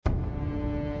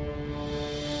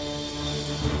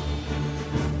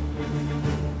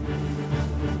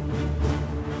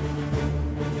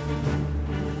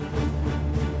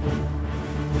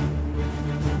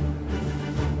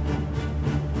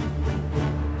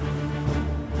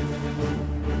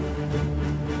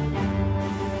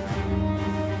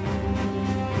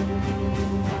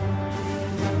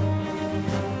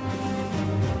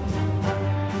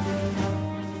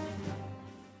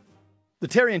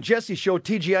Terry and Jesse Show,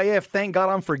 TGIF. Thank God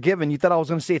I'm forgiven. You thought I was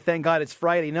going to say thank God it's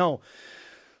Friday. No.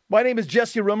 My name is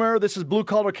Jesse Romero. This is Blue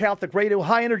Collar Catholic Radio,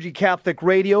 High Energy Catholic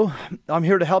Radio. I'm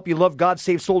here to help you love God,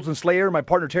 save souls, and Slayer. My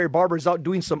partner Terry Barber is out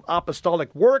doing some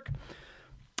apostolic work.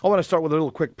 I want to start with a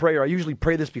little quick prayer. I usually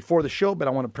pray this before the show, but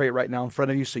I want to pray it right now in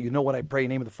front of you so you know what I pray in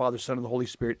the name of the Father, Son, and the Holy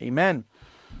Spirit. Amen.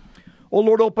 Oh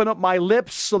Lord, open up my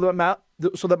lips so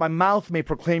that my mouth may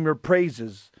proclaim your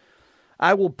praises.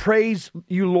 I will praise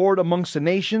you, Lord, amongst the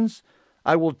nations.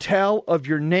 I will tell of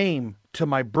your name to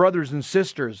my brothers and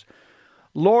sisters.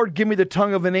 Lord, give me the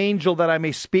tongue of an angel that I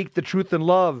may speak the truth in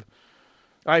love.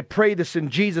 I pray this in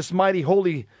Jesus' mighty,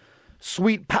 holy,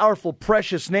 sweet, powerful,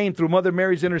 precious name through Mother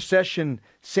Mary's intercession.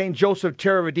 Saint Joseph,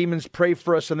 terror of demons, pray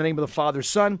for us in the name of the Father,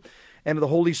 Son, and of the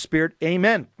Holy Spirit.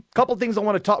 Amen. A couple things I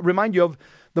want to remind you of.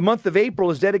 The month of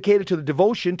April is dedicated to the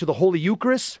devotion to the Holy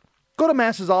Eucharist. Go to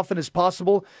Mass as often as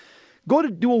possible. Go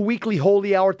to do a weekly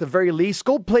holy hour at the very least.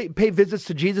 Go pay visits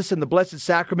to Jesus in the Blessed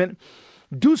Sacrament.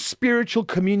 Do spiritual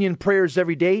communion prayers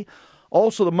every day.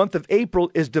 Also, the month of April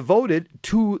is devoted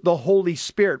to the Holy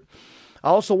Spirit. I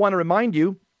also want to remind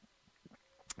you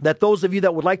that those of you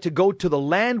that would like to go to the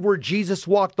land where Jesus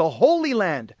walked, the Holy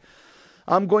Land,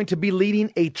 I'm going to be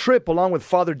leading a trip along with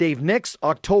Father Dave Nix,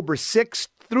 October 6th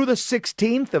through the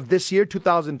 16th of this year,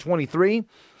 2023.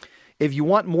 If you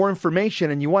want more information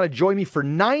and you want to join me for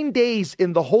 9 days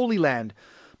in the Holy Land,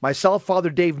 myself, Father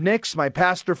Dave Nix, my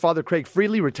pastor, Father Craig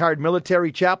Freely, retired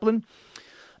military chaplain,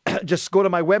 just go to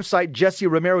my website,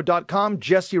 jesseromero.com,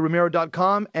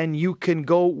 jesseromero.com, and you can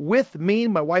go with me,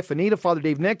 my wife Anita, Father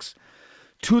Dave Nix,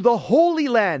 to the Holy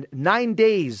Land, 9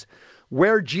 days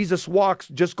where Jesus walks.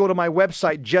 Just go to my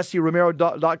website,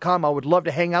 jesseromero.com. I would love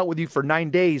to hang out with you for 9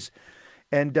 days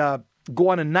and go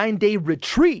on a 9-day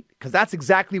retreat, because that's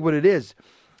exactly what it is,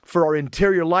 for our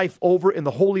interior life over in the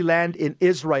Holy Land in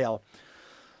Israel.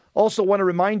 Also want to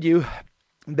remind you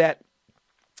that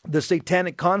the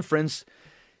Satanic Conference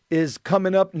is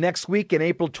coming up next week in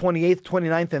April 28th,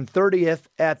 29th, and 30th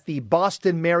at the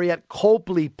Boston Marriott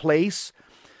Copley Place.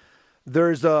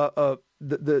 There's the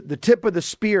tip of the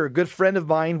spear, a good friend of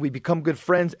mine. We become good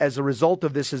friends as a result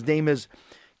of this. His name is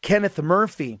Kenneth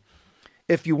Murphy.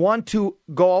 If you want to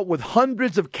go out with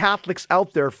hundreds of Catholics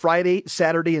out there Friday,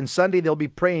 Saturday, and Sunday, they'll be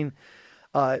praying.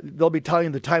 They'll be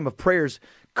telling the time of prayers.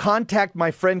 Contact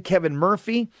my friend Kevin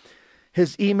Murphy.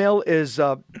 His email is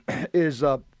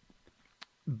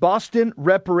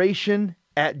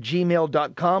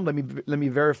bostonreparation@gmail.com. Let me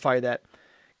verify that.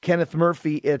 Kenneth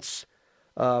Murphy. It's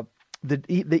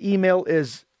the email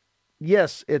is,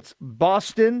 yes, it's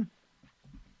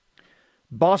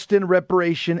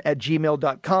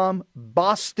bostonreparation@gmail.com,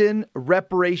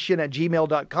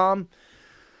 bostonreparation@gmail.com.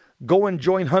 Go and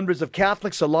join hundreds of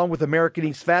Catholics along with American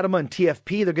East Fatima and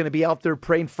TFP. They're going to be out there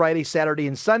praying Friday, Saturday,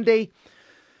 and Sunday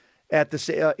at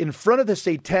in front of the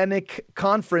Satanic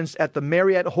Conference at the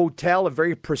Marriott Hotel, a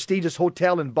very prestigious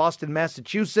hotel in Boston,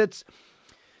 Massachusetts.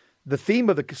 The theme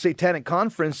of the Satanic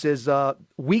Conference is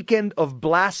Weekend of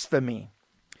Blasphemy,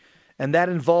 and that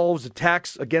involves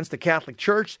attacks against the Catholic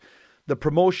Church, the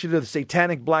promotion of the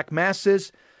satanic black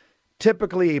masses.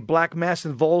 Typically, a black mass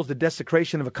involves the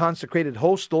desecration of a consecrated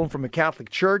host stolen from a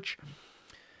Catholic church.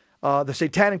 The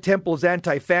Satanic Temple is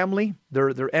anti-family.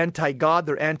 They're anti-God.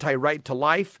 They're anti-right to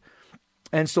life.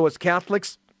 And so as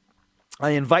Catholics, I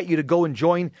invite you to go and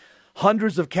join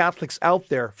hundreds of Catholics out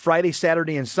there Friday,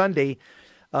 Saturday, and Sunday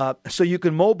so you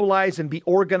can mobilize and be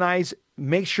organized.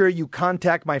 Make sure you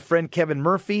contact my friend Kevin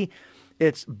Murphy.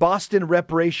 It's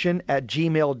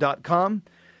bostonreparation@gmail.com.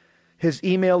 His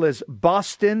email is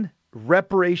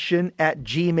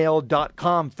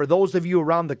bostonreparation@gmail.com. For those of you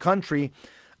around the country,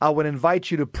 I would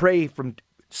invite you to pray from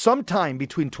sometime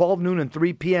between 12 noon and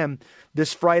 3 p.m.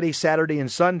 this Friday, Saturday,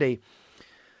 and Sunday.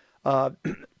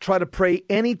 Try to pray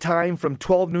anytime from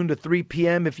 12 noon to 3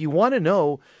 p.m. If you want to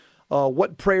know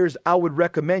what prayers I would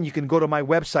recommend, you can go to my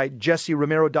website,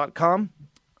 jesseromero.com.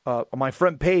 On my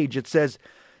front page, it says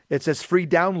free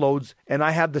downloads, and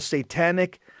I have the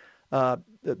satanic,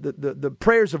 the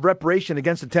prayers of reparation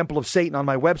against the Temple of Satan on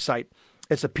my website.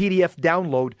 It's a PDF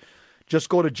download. Just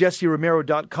go to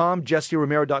jesseromero.com,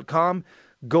 jesseromero.com,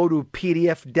 go to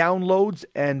PDF downloads,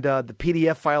 and the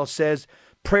PDF file says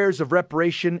prayers of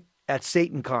reparation at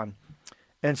SatanCon.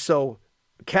 And so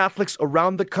Catholics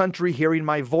around the country hearing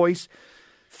my voice,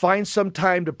 find some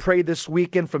time to pray this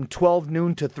weekend from 12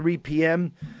 noon to 3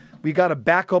 p.m. We got to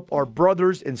back up our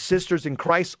brothers and sisters in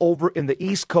Christ over in the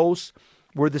East Coast,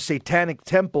 where the Satanic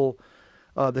Temple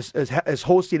is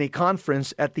hosting a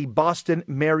conference at the Boston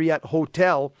Marriott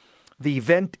Hotel. The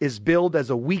event is billed as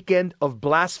a weekend of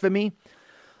blasphemy.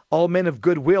 All men of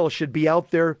goodwill should be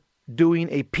out there doing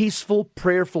a peaceful,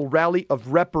 prayerful rally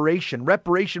of reparation.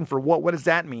 Reparation for what? What does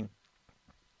that mean?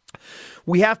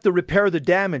 We have to repair the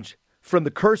damage from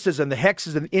the curses and the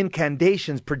hexes and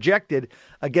incantations projected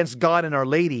against God and Our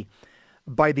Lady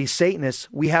by these Satanists.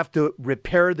 We have to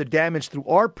repair the damage through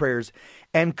our prayers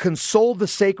and console the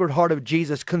Sacred Heart of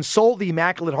Jesus, console the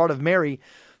Immaculate Heart of Mary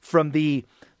from the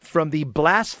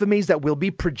blasphemies that will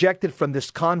be projected from this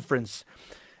conference.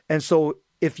 And so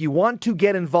if you want to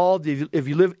get involved, if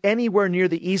you live anywhere near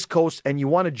the East Coast and you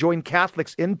want to join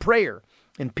Catholics in prayer,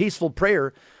 in peaceful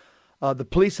prayer, the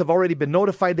police have already been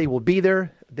notified. They will be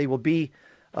there. They will be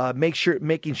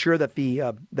making sure that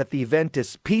the event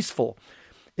is peaceful.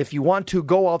 If you want to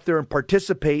go out there and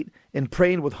participate in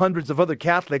praying with hundreds of other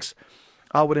Catholics,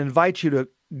 I would invite you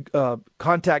to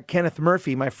contact Kenneth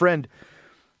Murphy, my friend.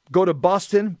 Go to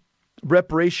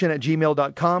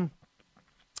bostonreparation@gmail.com.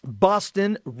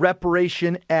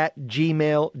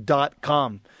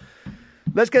 bostonreparation@gmail.com.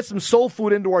 Let's get some soul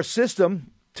food into our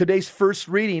system. Today's first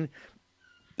reading.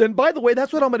 And by the way,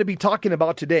 that's what I'm going to be talking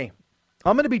about today.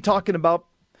 I'm going to be talking about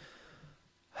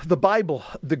the Bible,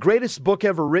 the greatest book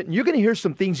ever written. You're going to hear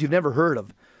some things you've never heard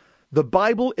of. The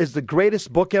Bible is the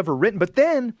greatest book ever written. But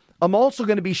then I'm also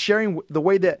going to be sharing the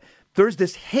way that there's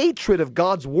this hatred of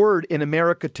God's word in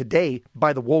America today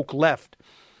by the woke left.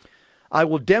 I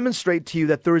will demonstrate to you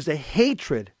that there is a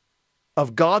hatred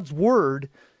of God's word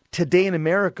today in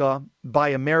America by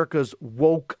America's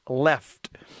woke left.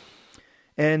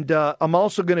 And I'm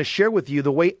also going to share with you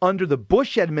the way under the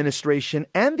Bush administration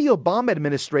and the Obama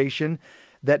administration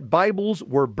that Bibles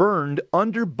were burned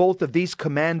under both of these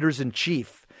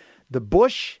commanders-in-chief. The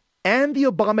Bush and the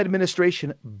Obama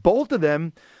administration, both of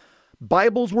them,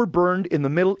 Bibles were burned in the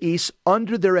Middle East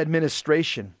under their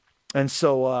administration. And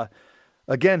so,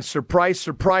 again, surprise,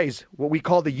 surprise, what we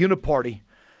call the uniparty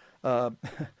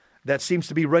that seems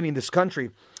to be running this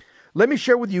country. Let me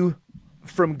share with you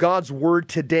from God's word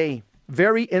today.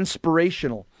 Very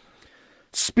inspirational.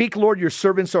 Speak, Lord, your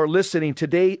servants are listening.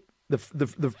 Today,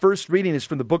 the first reading is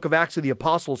from the book of Acts of the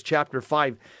Apostles, chapter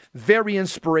 5. Very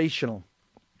inspirational.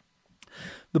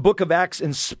 The book of Acts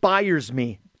inspires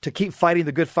me to keep fighting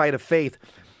the good fight of faith.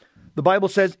 The Bible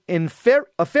says, a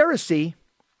Pharisee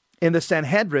in the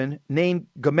Sanhedrin named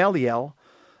Gamaliel,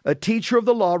 a teacher of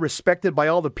the law respected by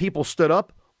all the people, stood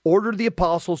up, ordered the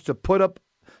apostles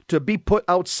to be put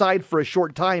outside for a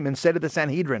short time, and said to the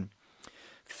Sanhedrin,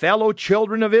 "Fellow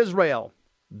children of Israel,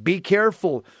 be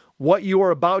careful what you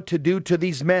are about to do to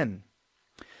these men.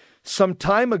 Some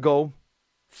time ago,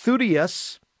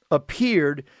 Theudius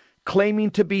appeared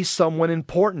claiming to be someone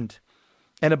important,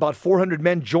 and about 400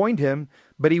 men joined him,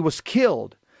 but he was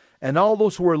killed, and all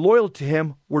those who were loyal to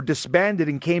him were disbanded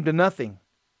and came to nothing.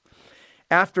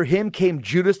 After him came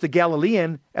Judas the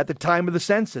Galilean at the time of the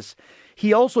census.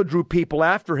 He also drew people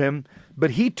after him,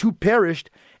 but he too perished,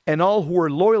 and all who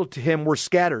were loyal to him were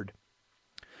scattered.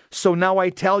 So now I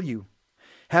tell you,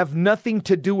 have nothing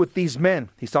to do with these men."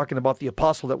 He's talking about the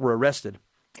apostles that were arrested.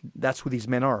 That's who these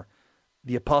men are.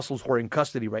 The apostles who are in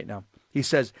custody right now. He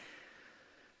says,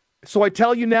 "So I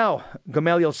tell you now,"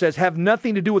 Gamaliel says, "have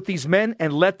nothing to do with these men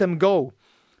and let them go.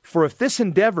 For if this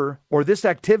endeavor or this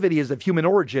activity is of human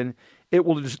origin, it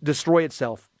will destroy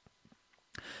itself.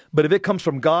 But if it comes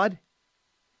from God,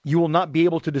 you will not be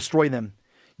able to destroy them.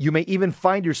 You may even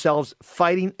find yourselves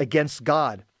fighting against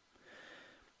God."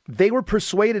 They were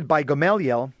persuaded by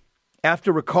Gamaliel.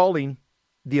 After recalling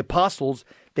the apostles,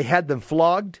 they had them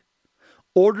flogged,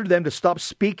 ordered them to stop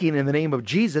speaking in the name of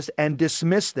Jesus, and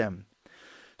dismissed them.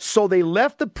 So they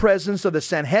left the presence of the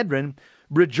Sanhedrin,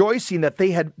 rejoicing that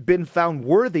they had been found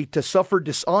worthy to suffer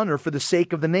dishonor for the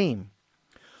sake of the name.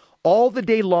 All the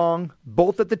day long,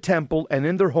 both at the temple and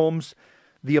in their homes,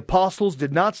 the apostles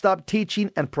did not stop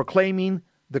teaching and proclaiming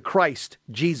the Christ,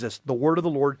 Jesus, the word of the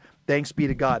Lord. Thanks be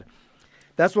to God.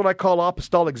 That's what I call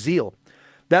apostolic zeal.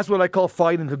 That's what I call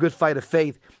fighting the good fight of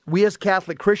faith. We as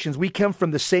Catholic Christians, we come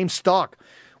from the same stock.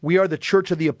 We are the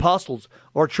Church of the Apostles.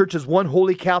 Our church is one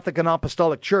holy Catholic and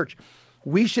apostolic church.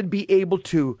 We should be able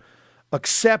to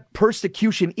accept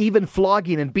persecution, even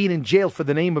flogging and being in jail for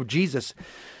the name of Jesus.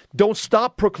 Don't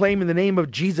stop proclaiming the name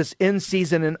of Jesus in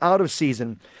season and out of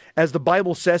season, as the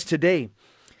Bible says today.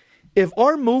 If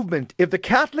our movement, if the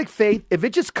Catholic faith, if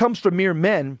it just comes from mere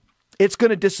men, it's going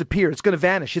to disappear. It's going to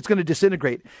vanish. It's going to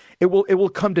disintegrate. It will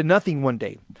come to nothing one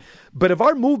day. But if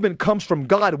our movement comes from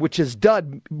God, which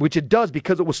it does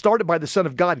because it was started by the Son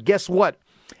of God, guess what?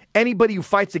 Anybody who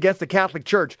fights against the Catholic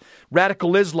Church,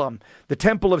 radical Islam, the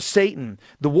Temple of Satan,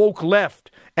 the woke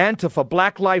left, Antifa,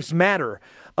 Black Lives Matter,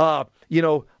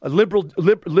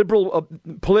 liberal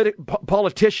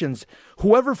politicians,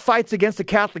 whoever fights against the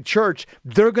Catholic Church,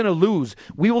 they're going to lose.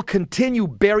 We will continue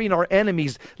burying our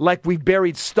enemies like we've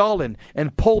buried Stalin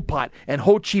and Pol Pot and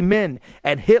Ho Chi Minh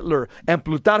and Hitler and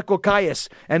Plutarco Calles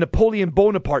and Napoleon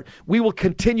Bonaparte. We will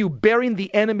continue burying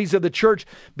the enemies of the church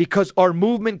because our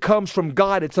movement comes from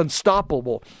God. It's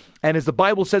unstoppable. And as the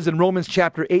Bible says in Romans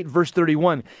chapter 8, verse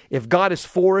 31, if God is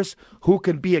for us, who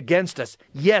can be against us?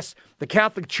 Yes, the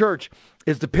Catholic Church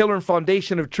is the pillar and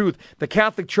foundation of truth. The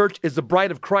Catholic Church is the bride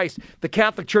of Christ. The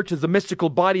Catholic Church is the mystical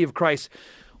body of Christ.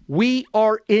 We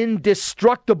are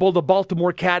indestructible, the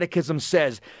Baltimore Catechism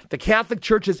says. The Catholic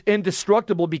Church is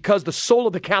indestructible because the soul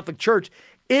of the Catholic Church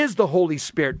is the Holy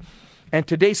Spirit. And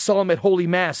today's psalm at Holy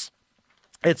Mass,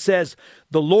 it says,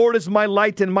 the Lord is my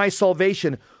light and my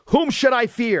salvation. Whom should I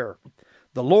fear?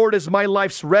 The Lord is my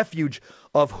life's refuge.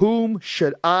 Of whom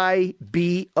should I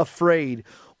be afraid?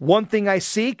 One thing I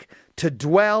seek, to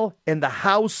dwell in the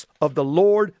house of the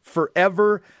Lord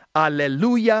forever.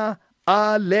 Alleluia,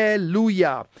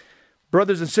 alleluia.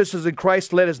 Brothers and sisters in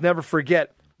Christ, let us never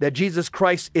forget that Jesus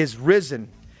Christ is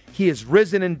risen. He is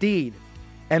risen indeed.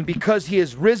 And because he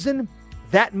is risen,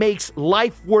 that makes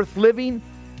life worth living,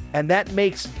 and that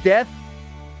makes death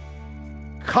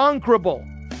conquerable.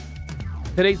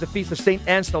 Today's the feast of St.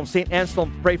 Anselm. St.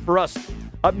 Anselm, pray for us.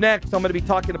 Up next, I'm going to be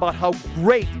talking about how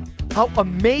great, how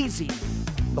amazing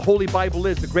the Holy Bible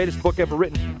is, the greatest book ever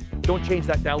written. Don't change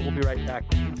that dial. We'll be right back.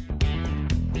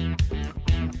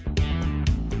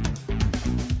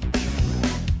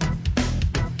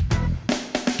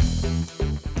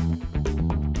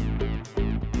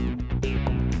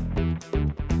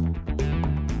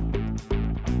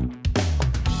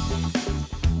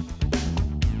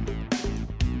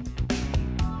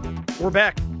 We're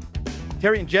back.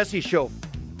 Terry and Jesse Show.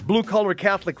 Blue Collar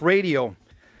Catholic Radio.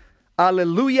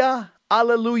 Alleluia,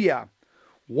 alleluia.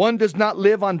 One does not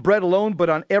live on bread alone, but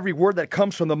on every word that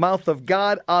comes from the mouth of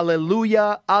God.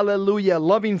 Alleluia, alleluia.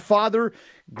 Loving Father,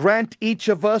 grant each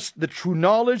of us the true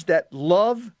knowledge that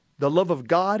love, the love of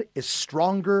God, is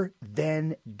stronger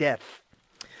than death.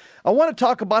 I want to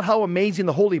talk about how amazing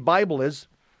the Holy Bible is.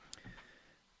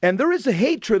 And there is a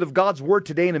hatred of God's word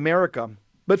today in America.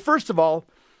 But first of all,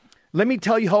 let me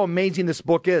tell you how amazing this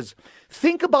book is.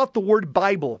 Think about the word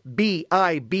Bible,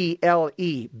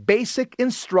 B-I-B-L-E, basic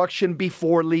instruction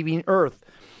before leaving earth.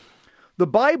 The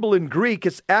Bible in Greek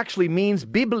actually means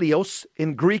biblios.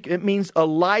 In Greek, it means a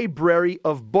library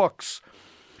of books.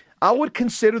 I would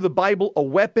consider the Bible a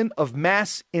weapon of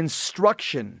mass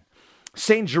instruction.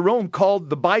 St. Jerome called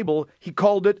the Bible, he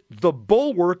called it the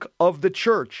bulwark of the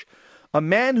church. A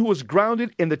man who is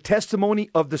grounded in the testimony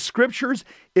of the scriptures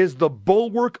is the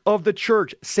bulwark of the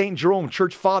church. St. Jerome,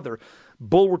 church father.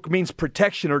 Bulwark means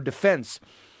protection or defense.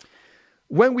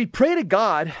 When we pray to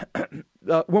God,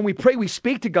 when we pray, we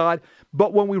speak to God,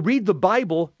 but when we read the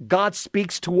Bible, God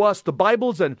speaks to us. The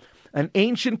Bible is an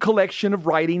ancient collection of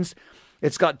writings.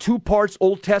 It's got two parts,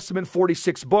 Old Testament,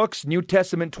 46 books, New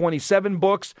Testament, 27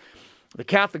 books. The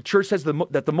Catholic Church says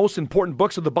that the most important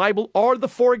books of the Bible are the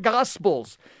four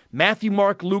Gospels, Matthew,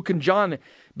 Mark, Luke, and John,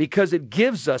 because it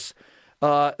gives us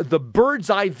the bird's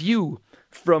eye view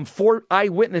from four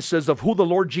eyewitnesses of who the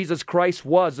Lord Jesus Christ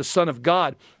was, the Son of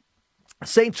God.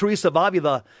 St. Teresa of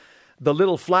Avila, the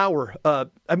little flower,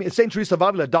 St. Teresa of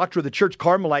Avila, doctor of the Church,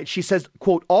 Carmelite, she says,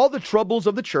 quote, all the troubles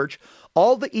of the church,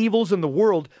 all the evils in the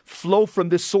world flow from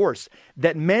this source,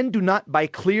 that men do not by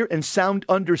clear and sound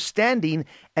understanding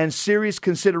and serious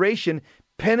consideration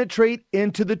penetrate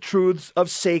into the truths of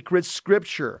sacred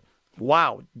scripture.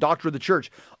 Wow, doctor of the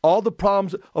church. All the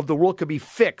problems of the world could be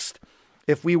fixed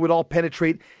if we would all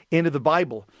penetrate into the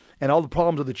Bible. And all the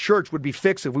problems of the church would be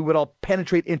fixed if we would all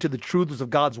penetrate into the truths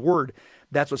of God's word.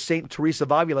 That's what St. Teresa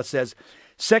of Avila says.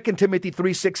 2 Timothy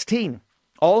 3:16.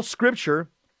 All scripture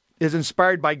is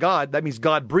inspired by God. That means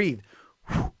God breathed.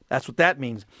 That's what that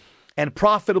means. And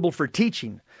profitable for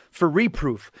teaching, for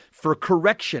reproof, for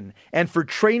correction, and for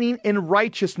training in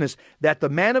righteousness, that the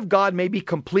man of God may be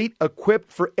complete,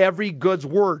 equipped for every good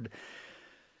word.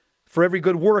 For every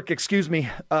good work,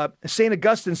 St.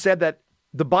 Augustine said that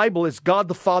the Bible is God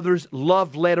the Father's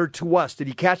love letter to us. Did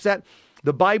you catch that?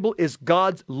 The Bible is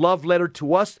God's love letter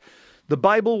to us. The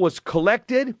Bible was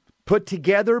collected, put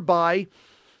together by,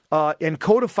 and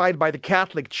codified by the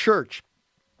Catholic Church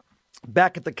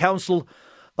back at the Council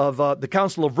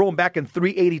of Rome back in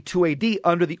 382 AD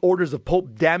under the orders of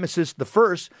Pope Damasus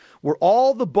I, where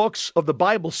all the books of the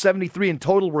Bible, 73 in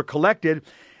total, were collected,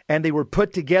 and they were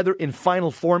put together in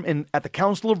final form at the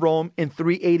Council of Rome in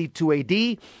 382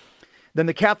 AD. Then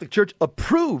the Catholic Church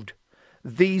approved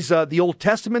these, the Old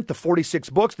Testament, the 46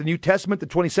 books, the New Testament, the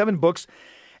 27 books,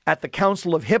 at the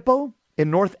Council of Hippo in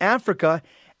North Africa,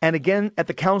 and again at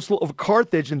the Council of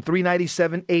Carthage in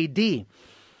 397 AD.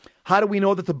 How do we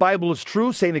know that the Bible is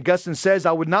true? St. Augustine says,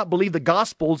 I would not believe the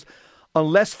Gospels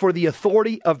unless for the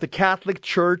authority of the Catholic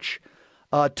Church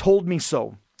told me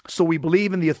so. So we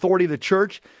believe in the authority of the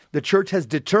Church. The Church has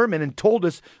determined and told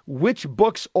us which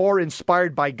books are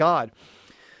inspired by God.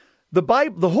 The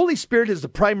Holy Spirit is the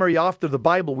primary author of the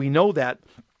Bible. We know that.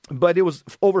 But it was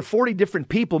over 40 different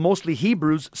people, mostly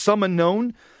Hebrews, some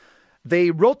unknown.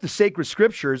 They wrote the sacred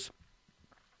scriptures,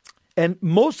 and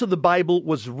most of the Bible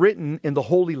was written in the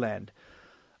Holy Land,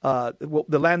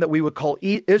 the land that we would call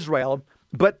Israel.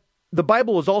 But the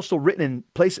Bible was also written in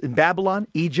places in Babylon,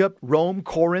 Egypt, Rome,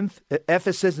 Corinth,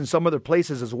 Ephesus, and some other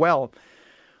places as well.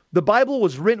 The Bible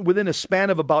was written within a span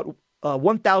of about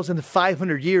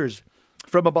 1,500 years.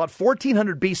 From about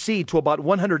 1400 BC to about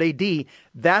 100 AD,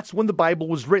 that's when the Bible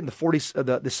was written,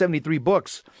 the 73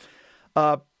 books.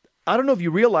 I don't know if you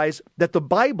realize that the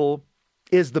Bible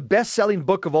is the best-selling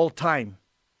book of all time.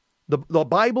 The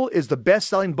Bible is the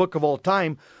best-selling book of all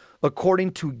time,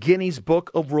 according to Guinness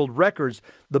Book of World Records.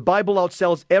 The Bible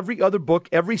outsells every other book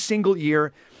every single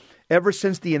year, ever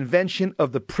since the invention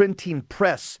of the printing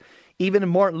press. Even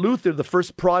Martin Luther, the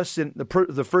first Protestant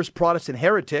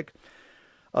heretic,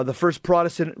 the first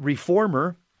Protestant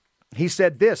reformer, he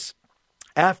said this.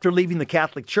 After leaving the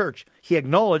Catholic Church, he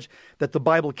acknowledged that the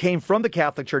Bible came from the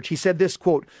Catholic Church. He said this,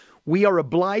 quote, we are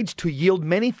obliged to yield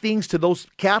many things to those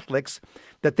Catholics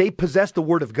that they possess the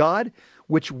Word of God,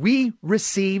 which we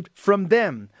received from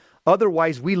them.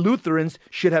 Otherwise, we Lutherans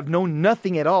should have known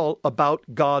nothing at all about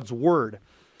God's Word.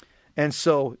 And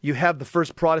so you have the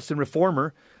first Protestant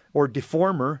reformer or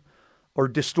deformer or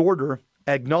distorter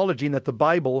acknowledging that the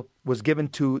Bible was given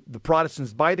to the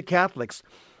Protestants by the Catholics.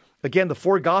 Again, the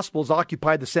four Gospels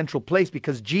occupy the central place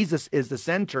because Jesus is the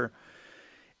center.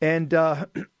 And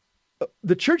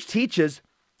the church teaches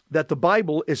that the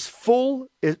Bible is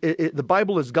the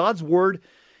Bible is God's Word,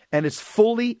 and it's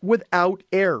fully without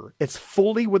error. It's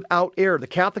fully without error. The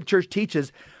Catholic Church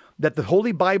teaches that the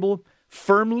Holy Bible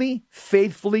firmly,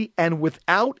 faithfully, and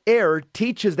without error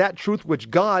teaches that truth which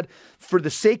God, for the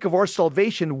sake of our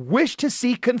salvation, wished to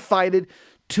see confided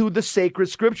to the sacred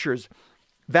scriptures.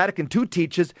 Vatican II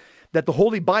teaches that the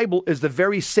Holy Bible is the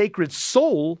very sacred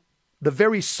soul, the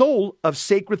very soul of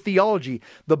sacred theology.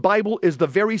 The Bible is the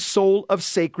very soul of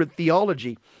sacred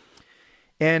theology.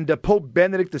 And Pope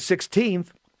Benedict XVI,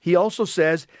 he also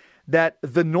says that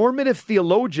the normative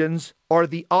theologians are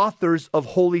the authors of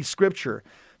Holy Scripture.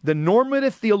 The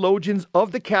normative theologians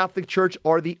of the Catholic Church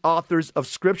are the authors of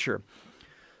Scripture.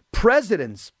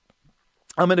 Presidents,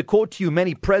 I'm going to quote to you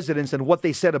many presidents and what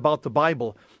they said about the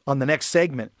Bible on the next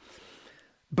segment.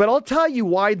 But I'll tell you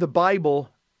why the Bible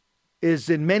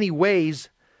is, in many ways,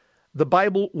 the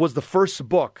Bible was the first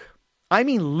book. I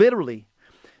mean, literally.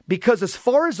 Because as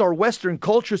far as our Western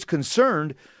culture is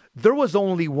concerned, there was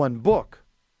only one book.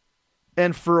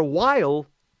 And for a while,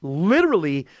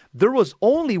 literally, there was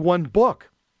only one book.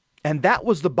 And that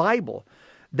was the Bible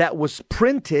that was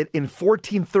printed in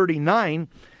 1439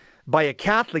 by a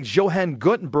Catholic, Johann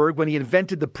Gutenberg, when he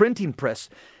invented the printing press.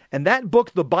 And that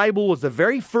book, the Bible, was the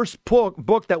very first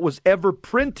book that was ever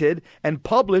printed and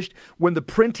published when the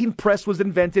printing press was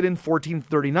invented in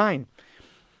 1439.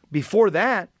 Before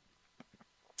that,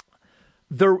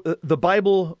 the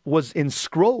Bible was in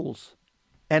scrolls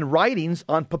and writings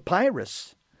on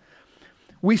papyrus.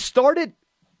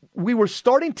 We were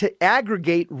starting to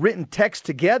aggregate written text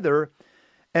together,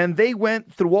 and they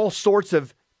went through all sorts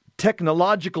of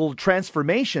technological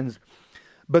transformations.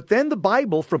 But then the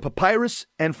Bible, from papyrus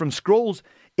and from scrolls,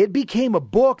 it became a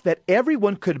book that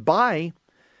everyone could buy,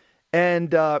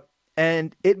 and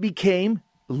it became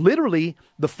literally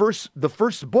the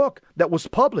first book that was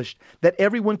published that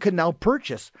everyone could now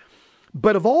purchase.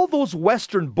 But of all those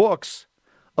Western books,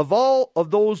 of all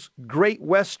of those great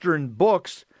Western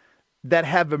books that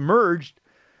have emerged,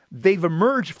 they've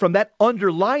emerged from that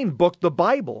underlying book, the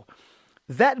Bible.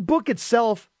 That book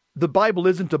itself, the Bible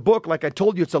isn't a book. Like I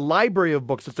told you, it's a library of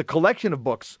books. It's a collection of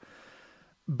books.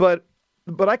 But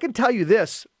I can tell you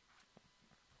this,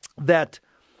 that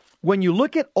when you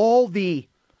look at all the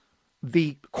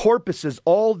corpuses,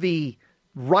 all the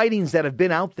writings that have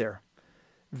been out there,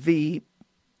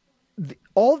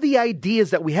 all the ideas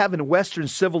that we have in Western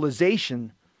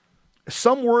civilization,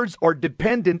 some words are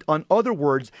dependent on other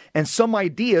words, and some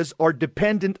ideas are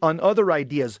dependent on other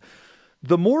ideas.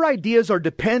 The more ideas are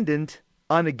dependent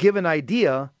on a given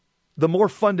idea, the more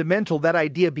fundamental that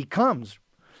idea becomes.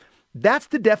 That's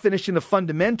the definition of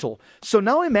fundamental. So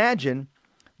now imagine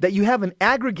that you have an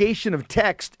aggregation of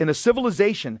text in a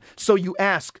civilization. So you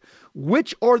ask,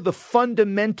 which are the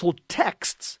fundamental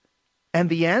texts? And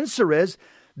the answer is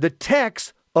the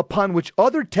texts upon which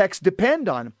other texts depend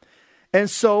on. And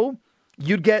so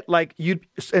you'd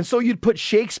put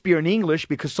Shakespeare in English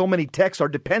because so many texts are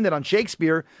dependent on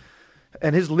Shakespeare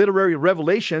and his literary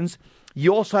revelations.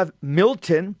 You also have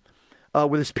Milton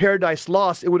with his Paradise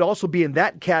Lost. It would also be in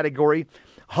that category.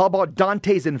 How about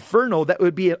Dante's Inferno? It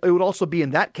would also be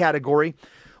in that category.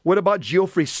 What about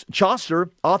Geoffrey Chaucer,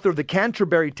 author of the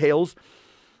Canterbury Tales?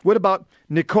 What about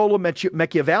Niccolo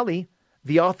Machiavelli,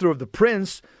 the author of The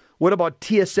Prince? What about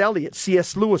T.S. Eliot,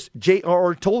 C.S. Lewis,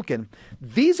 J.R.R. Tolkien?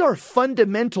 These are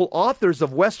fundamental authors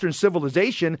of Western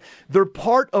civilization. They're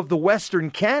part of the Western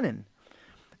canon.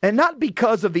 And not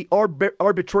because of the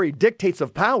arbitrary dictates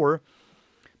of power,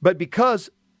 but because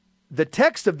the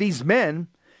text of these men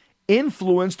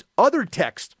influenced other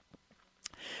texts.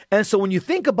 And so when you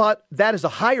think about that as a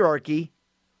hierarchy,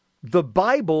 the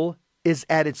Bible is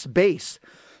at its base.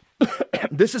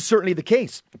 This is certainly the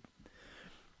case.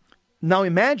 Now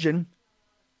imagine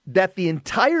that the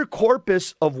entire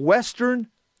corpus of Western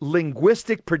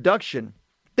linguistic production,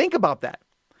 think about that.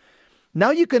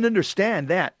 Now you can understand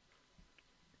that.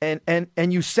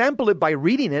 And you sample it by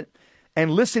reading it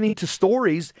and listening to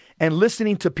stories and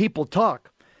listening to people talk.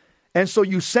 And so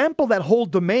you sample that whole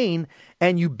domain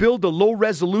and you build a low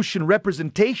resolution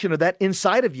representation of that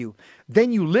inside of you.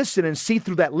 Then you listen and see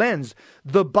through that lens.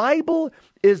 The Bible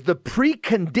is the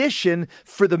precondition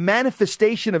for the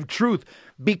manifestation of truth,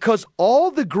 because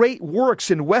all the great works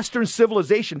in Western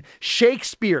civilization,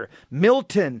 Shakespeare,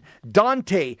 Milton,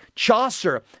 Dante,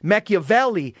 Chaucer,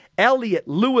 Machiavelli, Eliot,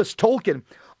 Lewis, Tolkien,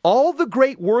 all the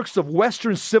great works of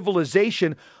Western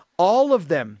civilization, all of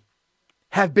them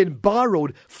have been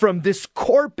borrowed from this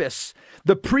corpus.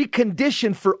 The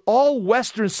precondition for all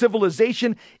Western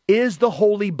civilization is the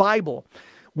Holy Bible,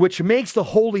 which makes the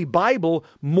Holy Bible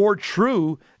more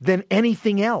true than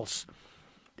anything else.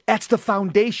 That's the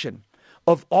foundation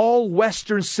of all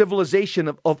Western civilization,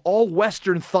 of all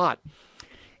Western thought.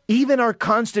 Even our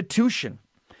Constitution,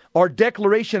 our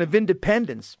Declaration of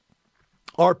Independence,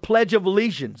 our Pledge of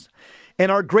Allegiance,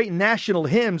 and our great national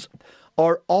hymns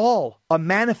are all a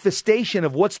manifestation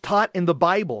of what's taught in the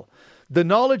Bible. The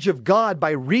knowledge of God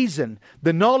by reason,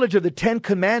 the knowledge of the Ten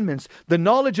Commandments, the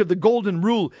knowledge of the Golden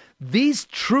Rule, these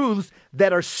truths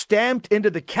that are stamped into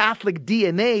the Catholic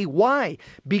DNA. Why?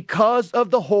 Because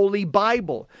of the Holy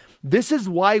Bible. This is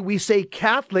why we say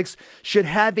Catholics should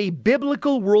have a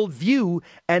biblical worldview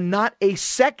and not a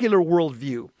secular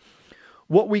worldview.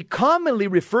 What we commonly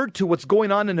refer to what's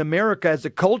going on in America as a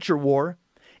culture war,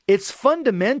 it's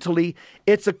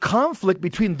a conflict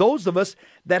between those of us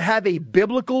that have a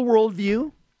biblical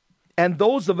worldview and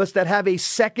those of us that have a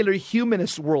secular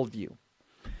humanist worldview.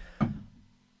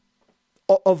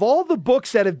 Of all the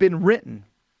books that have been written,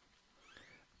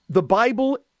 the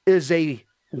Bible is a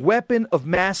weapon of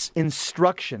mass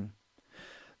instruction.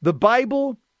 The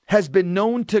Bible has been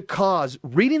known to cause,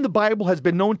 reading the Bible has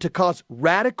been known to cause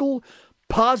radical,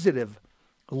 positive,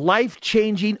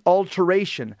 life-changing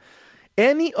alteration.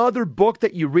 Any other book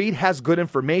that you read has good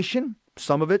information,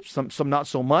 some of it, some not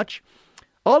so much.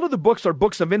 All of the books are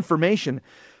books of information,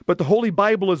 but the Holy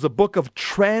Bible is a book of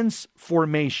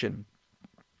transformation.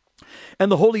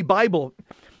 And the Holy Bible,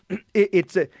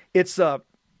 it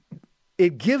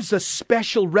gives us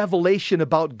special revelation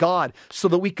about God so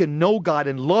that we can know God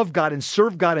and love God and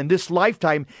serve God in this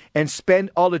lifetime and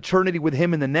spend all eternity with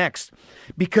Him in the next.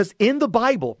 Because in the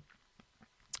Bible,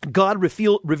 God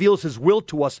reveals His will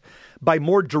to us by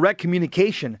more direct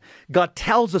communication. God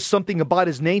tells us something about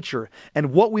His nature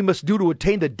and what we must do to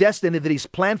attain the destiny that He's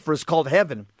planned for us called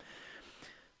heaven.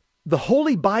 The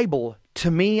Holy Bible,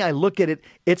 to me, I look at it,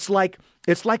 it's like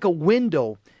a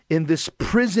window in this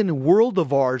prison world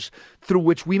of ours through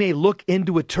which we may look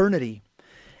into eternity.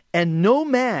 And no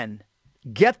man,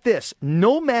 get this,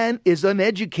 no man is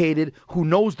uneducated who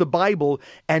knows the Bible,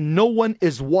 and no one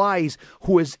is wise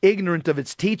who is ignorant of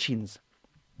its teachings.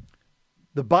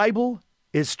 The Bible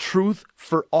is truth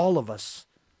for all of us.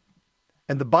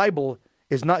 And the Bible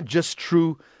is not just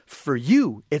true for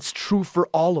you, it's true for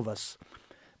all of us.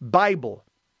 Bible,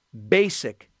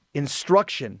 basic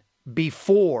instruction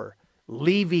before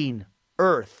leaving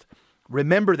earth.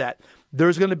 Remember that.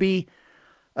 There's going to be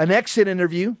an exit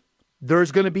interview.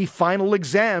 There's going to be final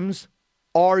exams.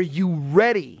 Are you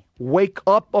ready? Wake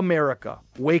up, America.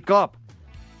 Wake up.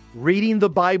 Reading the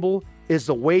Bible is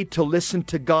a way to listen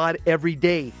to God every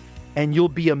day, and you'll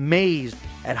be amazed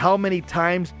at how many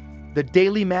times the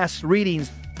daily mass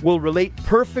readings will relate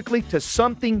perfectly to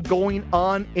something going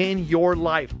on in your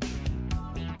life.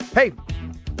 Hey,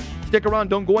 Stick around,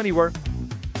 don't go anywhere.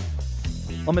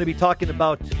 I'm going to be talking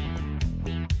about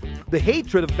the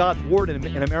hatred of God's word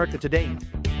in America today.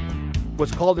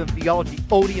 What's called in theology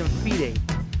odium fide.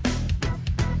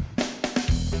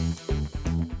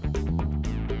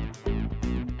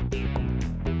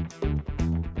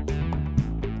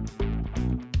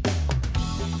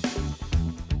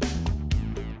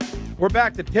 We're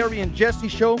back, the Terry and Jesse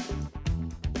Show.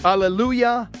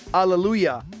 Alleluia,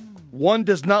 alleluia. One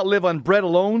does not live on bread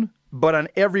alone, but on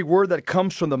every word that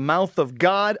comes from the mouth of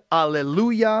God.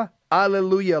 Alleluia,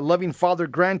 alleluia. Loving Father,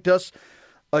 grant us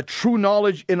a true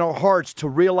knowledge in our hearts to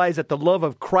realize that the love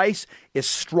of Christ is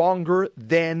stronger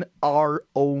than our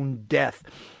own death.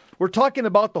 We're talking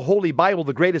about the Holy Bible,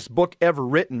 the greatest book ever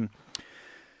written.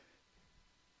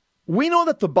 We know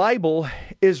that the Bible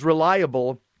is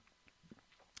reliable.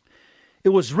 It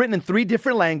was written in 3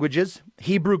 different languages,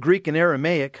 Hebrew, Greek, and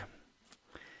Aramaic.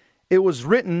 It was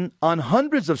written on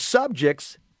hundreds of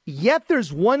subjects, yet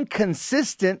there's one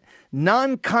consistent,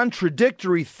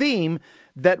 non-contradictory theme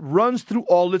that runs through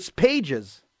all its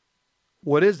pages.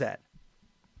 What is that?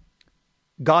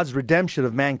 God's redemption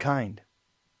of mankind.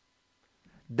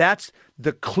 That's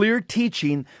the clear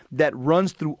teaching that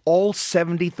runs through all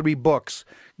 73 books.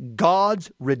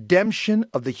 God's redemption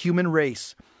of the human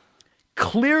race.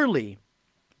 Clearly,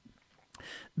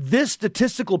 this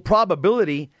statistical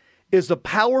probability is a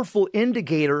powerful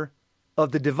indicator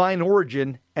of the divine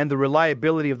origin and the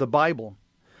reliability of the Bible.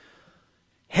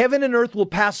 Heaven and earth will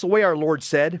pass away, our Lord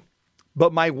said,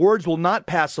 but my words will not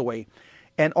pass away.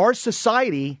 And our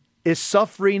society is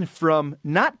suffering from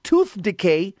not tooth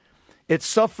decay, it's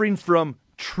suffering from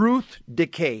truth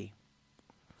decay.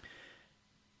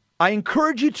 I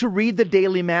encourage you to read the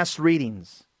daily Mass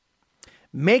readings.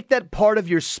 Make that part of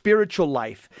your spiritual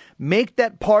life. Make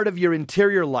that part of your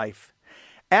interior life.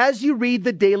 As you read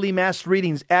the daily Mass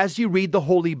readings, as you read the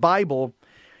Holy Bible,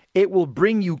 it will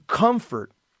bring you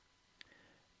comfort,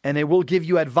 and it will give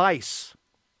you advice,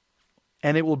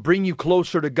 and it will bring you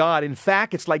closer to God. In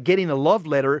fact, it's like getting a love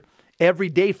letter every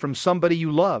day from somebody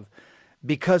you love,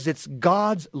 because it's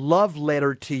God's love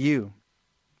letter to you.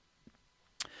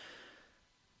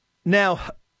 Now,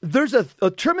 there's a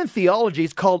term in theology,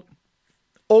 it's called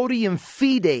odium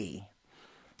fide,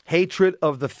 hatred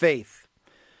of the faith.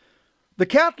 The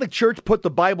Catholic Church put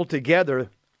the Bible together.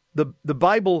 The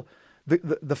Bible,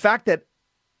 the fact that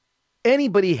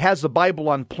anybody has the Bible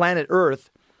on planet Earth,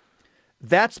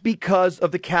 that's because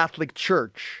of the Catholic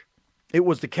Church. It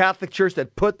was the Catholic Church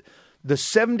that put the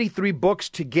 73 books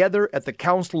together at the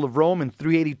Council of Rome in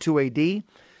 382 AD.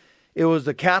 It was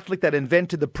the Catholic that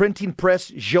invented the printing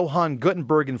press, Johann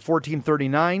Gutenberg, in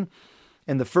 1439.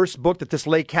 And the first book that this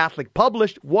lay Catholic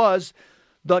published was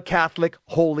the Catholic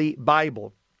Holy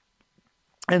Bible.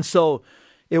 And so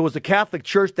it was the Catholic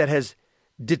Church that has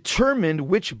determined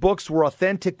which books were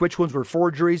authentic, which ones were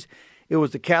forgeries. It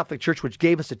was the Catholic Church which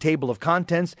gave us a table of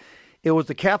contents. It was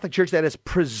the Catholic Church that has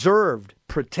preserved,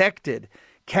 protected,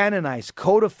 canonized,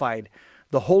 codified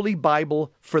the Holy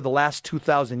Bible for the last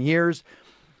 2,000 years.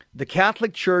 The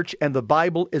Catholic Church and the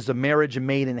Bible is a marriage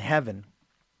made in heaven.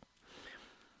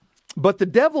 But the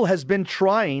devil has been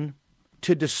trying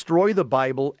to destroy the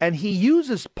Bible, and he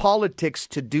uses politics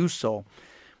to do so.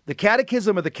 The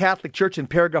Catechism of the Catholic Church in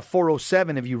paragraph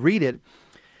 407, if you read it,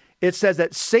 it says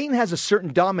that Satan has a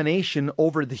certain domination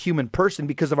over the human person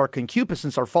because of our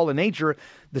concupiscence, our fallen nature,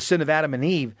 the sin of Adam and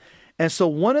Eve. And so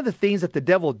one of the things that the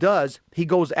devil does, he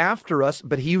goes after us,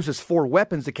 but he uses 4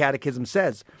 weapons, the Catechism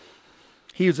says.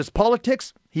 He uses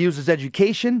politics, he uses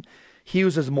education, he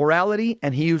uses morality,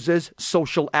 and he uses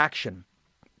social action.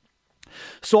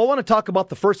 So I want to talk about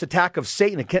the first attack of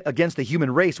Satan against the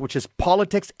human race, which is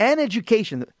politics and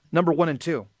education, number 1 and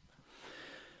 2.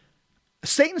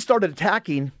 Satan started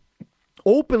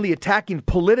openly attacking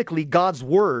politically God's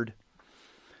word,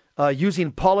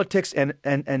 using politics and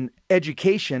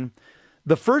education.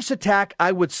 The first attack,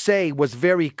 I would say, was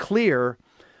very clear,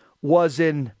 was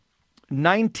in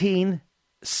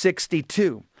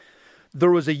 1962.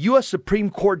 There was a U.S. Supreme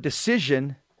Court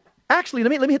decision. Actually,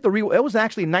 let me hit the real. It was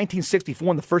actually in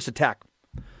 1964, the first attack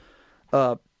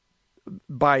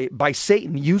by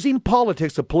Satan using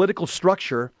politics, a political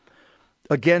structure,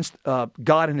 against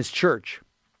God and his church.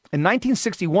 In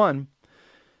 1961,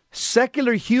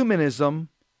 secular humanism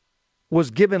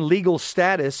was given legal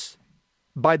status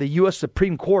by the U.S.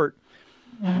 Supreme Court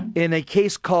in a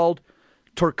case called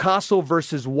Torcaso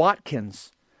versus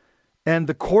Watkins. And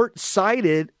the court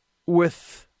sided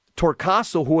with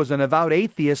Torcaso, who was an avowed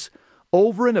atheist,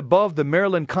 over and above the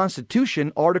Maryland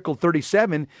Constitution, Article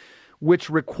 37, which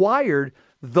required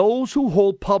those who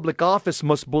hold public office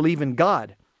must believe in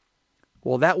God.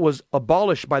 Well, that was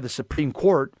abolished by the Supreme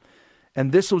Court,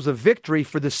 and this was a victory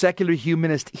for the secular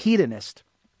humanist hedonist.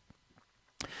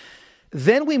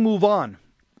 Then we move on.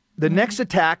 The next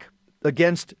attack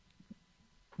against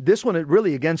this one,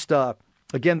 really against,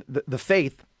 again, the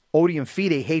faith, odium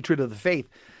fide, hatred of the faith.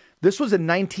 This was in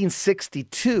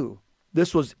 1962.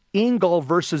 This was Engel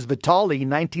versus Vitale,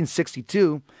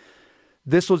 1962.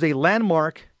 This was a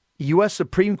landmark U.S.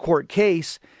 Supreme Court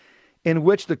case in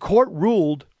which the court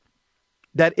ruled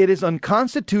that it is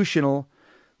unconstitutional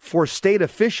for state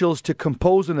officials to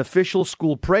compose an official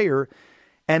school prayer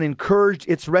and encouraged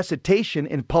its recitation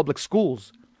in public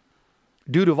schools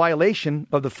due to violation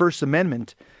of the First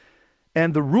Amendment.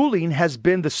 And the ruling has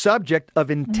been the subject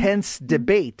of intense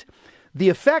debate. The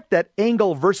effect that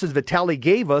Engel versus Vitale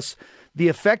gave us, the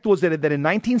effect was that in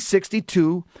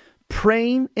 1962,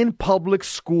 praying in public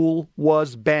school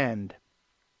was banned.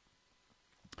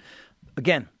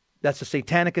 Again, that's a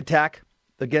satanic attack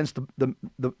against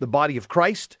the body of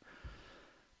Christ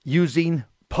using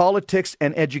politics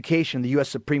and education, the U.S.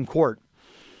 Supreme Court.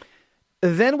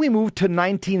 Then we move to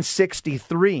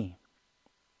 1963.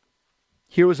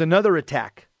 Here was another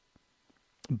attack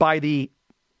by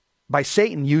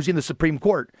Satan using the Supreme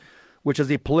Court, which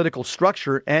is a political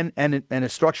structure and a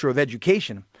structure of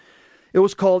education. It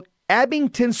was called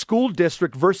Abington School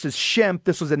District versus Schempp.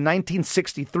 This was in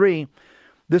 1963.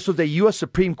 This was a U.S.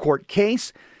 Supreme Court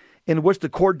case in which the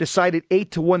court decided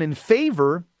 8-1 in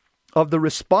favor of the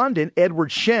respondent, Edward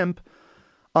Schempp,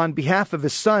 on behalf of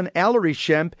his son, Ellery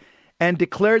Schempp, and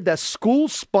declared that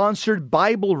school-sponsored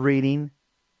Bible reading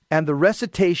and the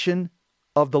recitation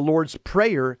of the Lord's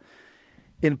Prayer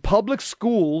in public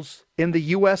schools in the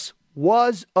U.S.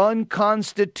 was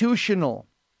unconstitutional.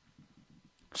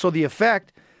 So the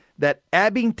effect that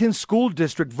Abington School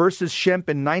District versus Schempp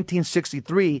in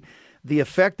 1963, the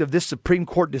effect of this Supreme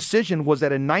Court decision was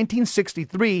that in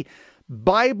 1963,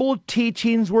 Bible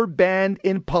teachings were banned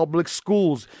in public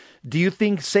schools. Do you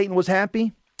think Satan was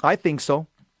happy? I think so.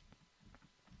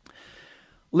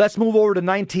 Let's move over to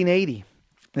 1980.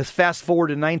 Let's fast forward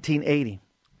to 1980.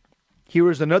 Here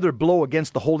is another blow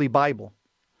against the Holy Bible.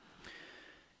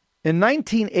 In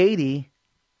 1980,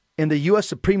 in the U.S.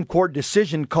 Supreme Court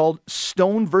decision called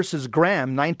Stone versus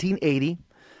Graham, 1980,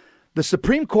 the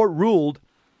Supreme Court ruled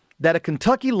that a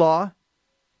Kentucky law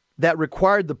that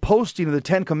required the posting of the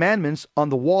Ten Commandments on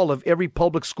the wall of every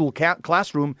public school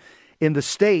classroom in the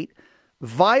state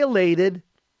violated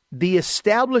the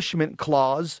Establishment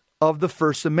Clause of the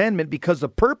First Amendment because the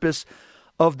purpose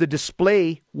of the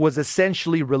display was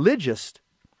essentially religious.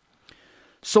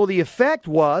 So the effect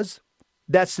was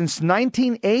that since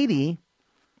 1980,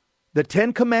 the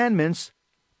Ten Commandments,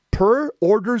 per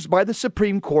orders by the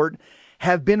Supreme Court,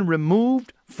 have been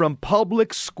removed from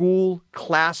public school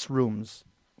classrooms.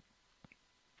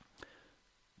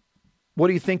 What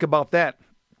do you think about that?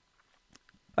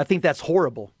 I think that's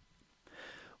horrible.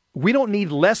 We don't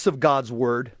need less of God's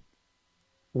word.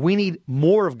 We need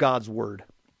more of God's word.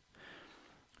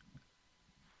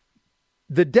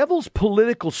 The devil's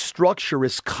political structure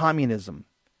is communism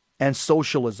and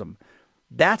socialism.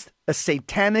 That's a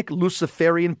satanic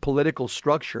Luciferian political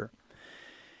structure.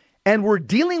 And we're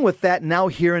dealing with that now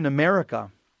here in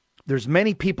America. There's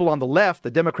many people on the left,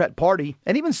 the Democrat Party,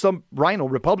 and even some rhino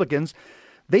Republicans,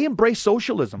 they embrace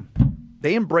socialism.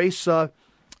 They embrace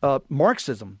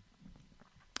Marxism.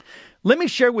 Let me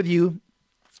share with you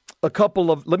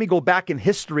let me go back in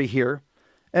history here.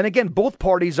 And again, both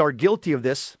parties are guilty of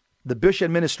this. The Bush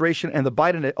administration and the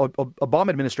Obama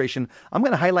administration. I'm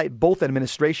going to highlight both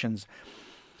administrations.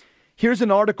 Here's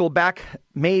an article back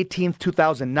May 18th,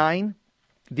 2009.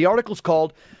 The article's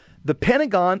called, "The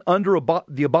Pentagon under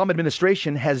the Obama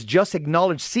administration has just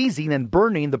acknowledged seizing and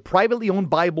burning the privately owned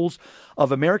Bibles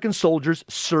of American soldiers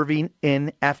serving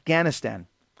in Afghanistan."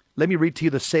 Let me read to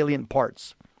you the salient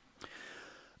parts.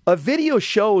 A video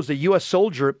shows a U.S.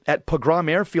 soldier at Pagram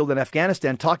Airfield in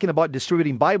Afghanistan talking about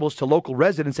distributing Bibles to local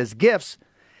residents as gifts.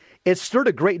 It stirred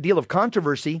a great deal of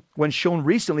controversy when shown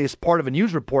recently as part of a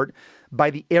news report by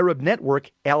the Arab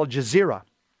network Al Jazeera.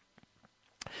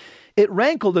 It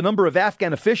rankled a number of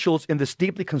Afghan officials in this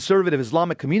deeply conservative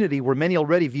Islamic community where many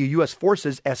already view U.S.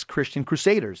 forces as Christian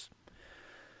crusaders.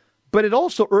 But it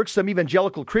also irked some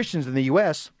evangelical Christians in the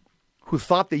U.S. who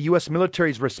thought the U.S.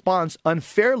 military's response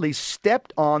unfairly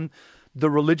stepped on the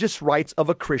religious rights of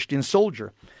a Christian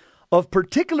soldier. Of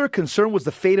particular concern was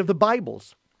the fate of the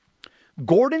Bibles.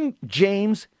 Gordon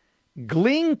James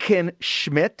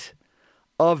Glinkenschmidt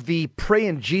of the Pray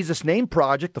in Jesus' Name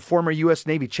Project, the former U.S.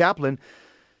 Navy chaplain,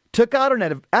 took out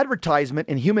an advertisement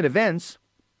in Human Events,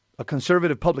 a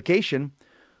conservative publication,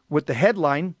 with the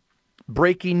headline,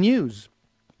 "Breaking News."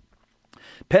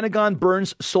 Pentagon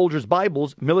burns soldiers'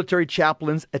 Bibles, military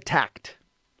chaplains attacked.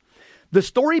 The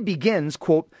story begins,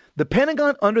 quote, the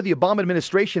Pentagon under the Obama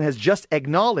administration has just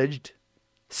acknowledged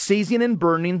seizing and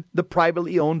burning the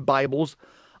privately owned Bibles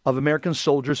of American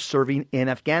soldiers serving in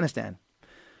Afghanistan.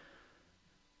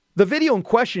 The video in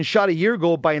question, shot a year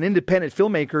ago by an independent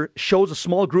filmmaker, shows a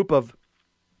small group of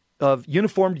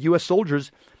uniformed U.S.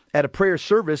 soldiers at a prayer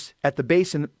service at the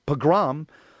base in Pagram.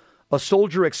 A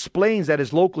soldier explains that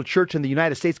his local church in the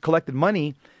United States collected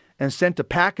money and sent a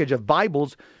package of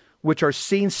Bibles, which are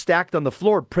seen stacked on the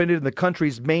floor, printed in the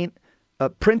country's main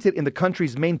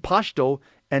Pashto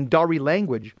and Dari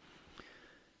language.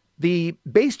 The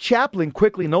base chaplain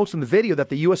quickly notes in the video that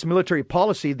the U.S. military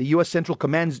policy, the U.S. Central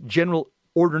Command's General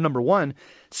Order Number 1,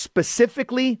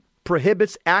 specifically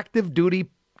prohibits active duty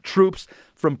troops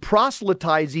from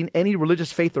proselytizing any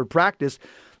religious faith or practice.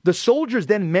 The soldiers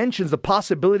then mentions the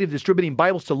possibility of distributing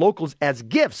Bibles to locals as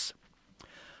gifts.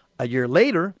 A year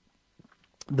later,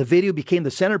 the video became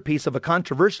the centerpiece of a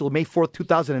controversial May 4th,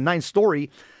 2009 story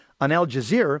on Al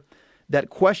Jazeera that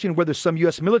questioned whether some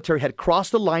U.S. military had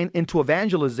crossed the line into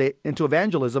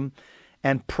evangelism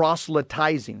and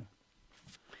proselytizing.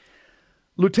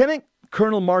 Lieutenant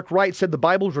Colonel Mark Wright said the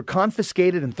Bibles were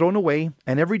confiscated and thrown away,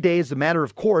 and every day, as a matter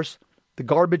of course, the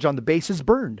garbage on the base is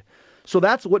burned. So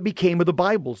that's what became of the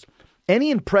Bibles.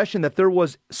 Any impression that there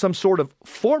was some sort of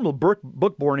formal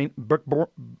book burning,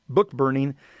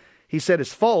 he said,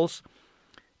 is false.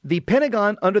 The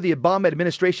Pentagon under the Obama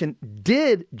administration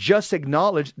did just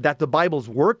acknowledge that the Bibles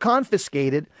were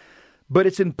confiscated, but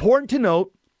it's important to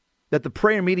note that the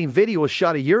prayer meeting video was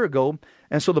shot a year ago,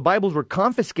 and so the Bibles were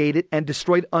confiscated and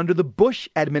destroyed under the Bush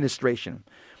administration.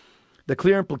 The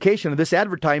clear implication of this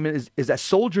advertisement is that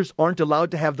soldiers aren't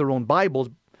allowed to have their own Bibles.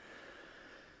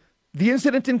 The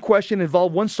incident in question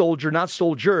involved one soldier, not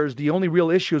soldiers. The only real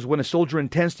issue is when a soldier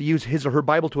intends to use his or her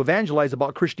Bible to evangelize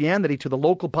about Christianity to the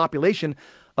local population,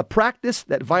 a practice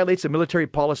that violates a military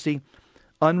policy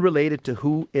unrelated to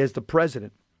who is the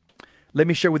president. Let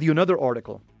me share with you another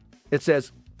article. It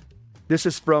says, this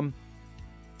is from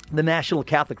the National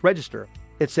Catholic Register.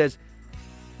 It says,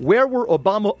 where were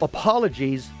Obama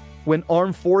apologies when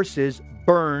armed forces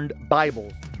burned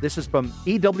Bibles? This is from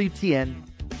EWTN,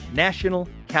 National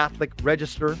Catholic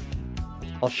Register.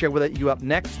 I'll share with you up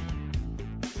next.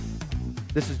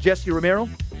 This is Jesse Romero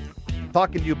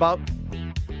talking to you about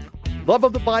love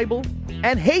of the Bible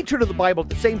and hatred of the Bible at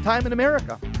the same time in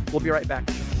America. We'll be right back.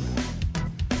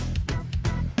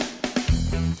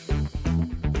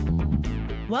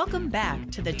 Welcome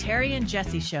back to the Terry and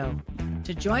Jesse Show.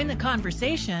 To join the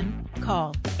conversation,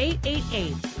 call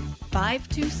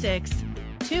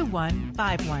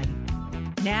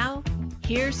 888-526-2151. Now,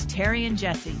 here's Terry and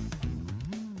Jesse.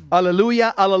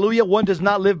 Hallelujah, hallelujah. One does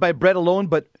not live by bread alone,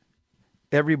 but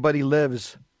everybody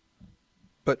lives.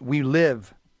 But we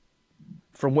live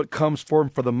from what comes from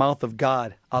the mouth of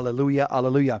God. Hallelujah,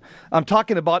 hallelujah. I'm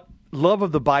talking about love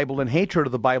of the Bible and hatred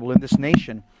of the Bible in this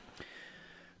nation.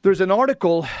 There's an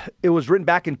article, it was written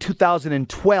back in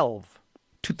 2012,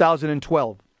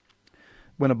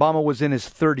 when Obama was in his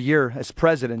third year as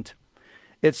president.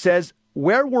 It says,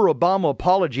 where were Obama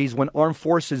apologies when armed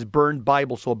forces burned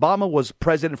Bibles? So Obama was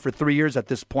president for 3 years at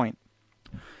this point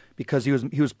because he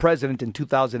was president in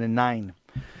 2009.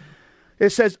 It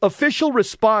says, official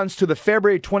response to the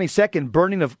February 22nd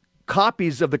burning of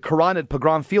copies of the Quran at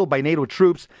Pagram Field by NATO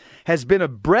troops has been a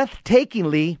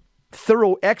breathtakingly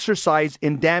thorough exercise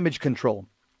in damage control.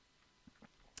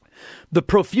 The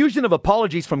profusion of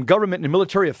apologies from government and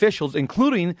military officials,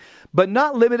 including but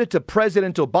not limited to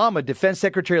President Obama, Defense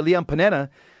Secretary Leon Panetta,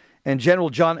 and General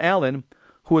John Allen,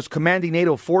 who was commanding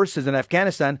NATO forces in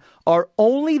Afghanistan, are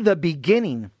only the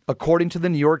beginning, according to the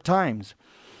New York Times.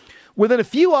 Within a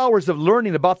few hours of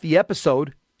learning about the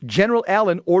episode, General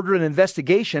Allen ordered an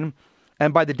investigation,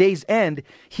 and by the day's end,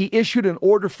 he issued an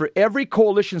order for every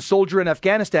coalition soldier in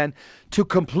Afghanistan to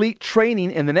complete training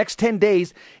in the next 10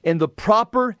 days in the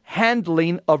proper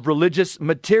handling of religious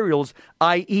materials,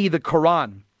 i.e. the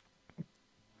Quran.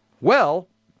 Well,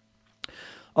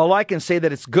 all I can say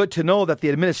that it's good to know that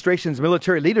the administration's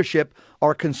military leadership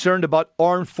are concerned about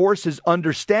armed forces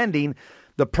understanding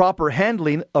the proper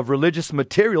handling of religious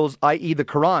materials, i.e. the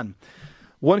Quran.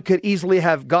 One could easily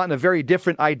have gotten a very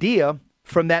different idea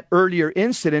from that earlier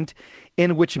incident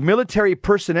in which military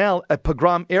personnel at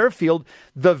Pagram Airfield,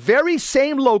 the very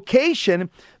same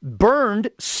location, burned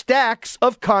stacks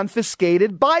of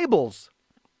confiscated Bibles.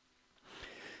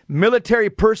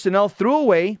 Military personnel threw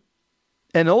away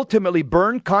and ultimately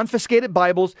burned confiscated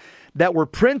Bibles that were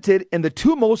printed in the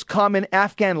two most common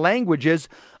Afghan languages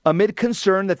amid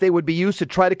concern that they would be used to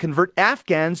try to convert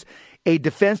Afghans a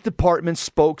Defense Department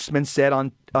spokesman said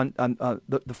on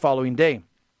the following day.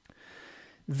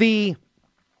 The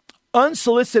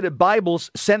unsolicited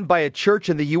Bibles sent by a church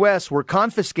in the U.S. were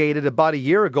confiscated about a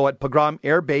year ago at Pagram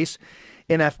Air Base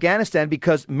in Afghanistan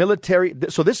because military...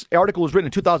 So this article was written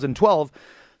in 2012,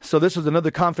 so this was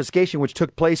another confiscation which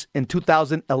took place in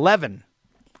 2011.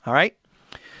 All right?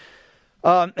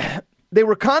 They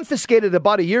were confiscated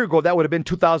about a year ago, that would have been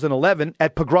 2011,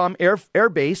 at Pagram Air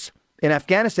Base in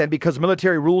Afghanistan because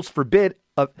military rules forbid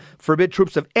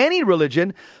troops of any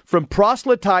religion from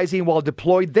proselytizing while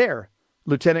deployed there,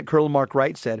 Lieutenant Colonel Mark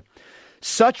Wright said.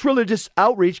 Such religious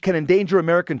outreach can endanger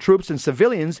American troops and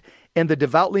civilians in the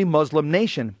devoutly Muslim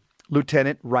nation,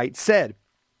 Lieutenant Wright said.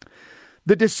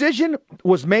 The decision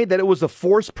was made that it was a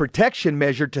force protection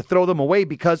measure to throw them away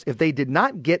because if they did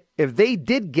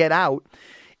get out,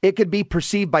 it could be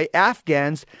perceived by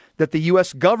Afghans that the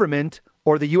U.S. government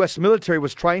or the U.S. military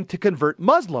was trying to convert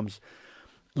Muslims,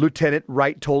 Lieutenant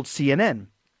Wright told CNN.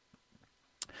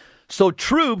 So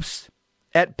troops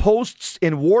at posts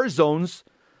in war zones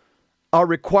are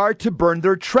required to burn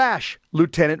their trash,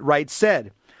 Lieutenant Wright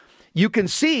said. You can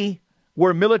see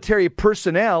where military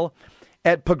personnel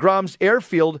at Pagram's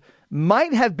airfield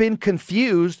might have been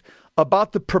confused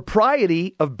about the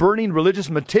propriety of burning religious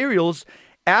materials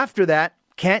after that,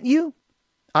 can't you?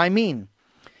 I mean,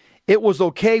 it was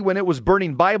okay when it was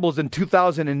burning Bibles in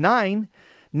 2009.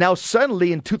 Now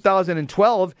suddenly in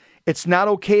 2012, it's not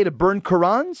okay to burn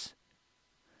Qurans?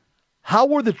 How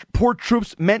were the poor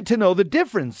troops meant to know the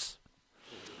difference?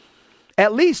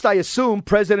 At least I assume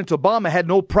President Obama had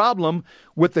no problem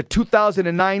with the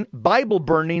 2009 Bible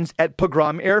burnings at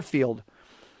Pagram Airfield.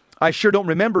 I sure don't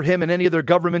remember him and any other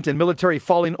government and military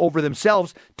falling over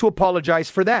themselves to apologize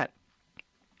for that.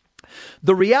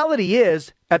 The reality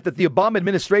is that the Obama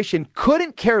administration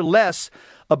couldn't care less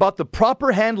about the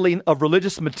proper handling of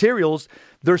religious materials.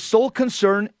 Their sole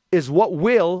concern is what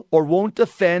will or won't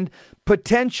offend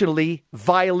potentially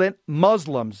violent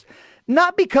Muslims.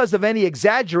 Not because of any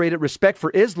exaggerated respect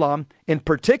for Islam in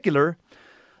particular,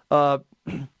 but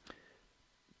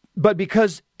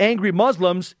because angry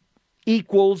Muslims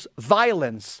equals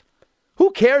violence.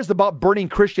 Who cares about burning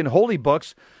Christian holy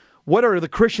books? What are the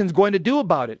Christians going to do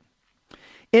about it?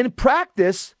 In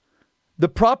practice, the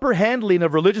proper handling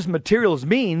of religious materials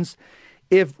means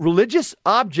if religious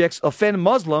objects offend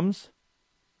Muslims,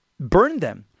 burn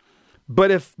them.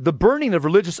 But if the burning of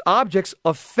religious objects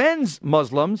offends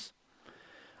Muslims,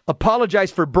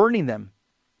 apologize for burning them.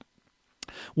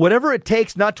 Whatever it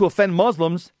takes not to offend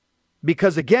Muslims,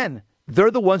 because again,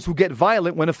 they're the ones who get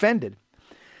violent when offended.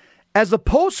 As a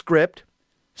postscript,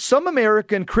 some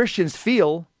American Christians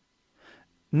feel,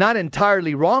 not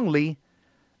entirely wrongly,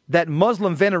 that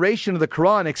Muslim veneration of the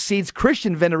Quran exceeds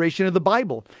Christian veneration of the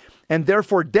Bible, and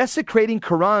therefore desecrating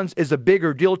Qurans is a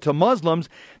bigger deal to Muslims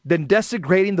than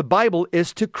desecrating the Bible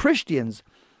is to Christians.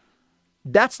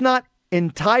 That's not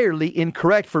entirely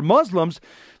incorrect. For Muslims,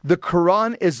 the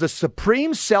Quran is the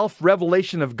supreme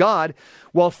self-revelation of God,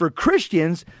 while for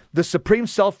Christians, the supreme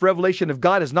self-revelation of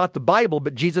God is not the Bible,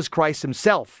 but Jesus Christ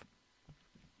himself.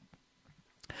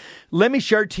 Let me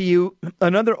share to you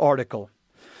another article.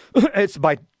 It's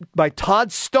by Todd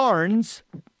Starnes,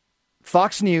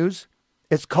 Fox News.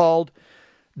 It's called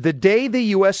 "The Day the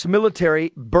U.S.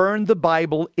 Military Burned the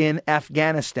Bible in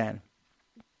Afghanistan."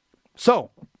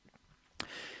 So,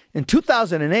 in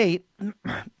 2008,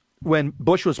 when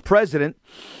Bush was president,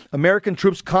 American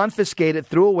troops confiscated,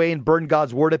 threw away, and burned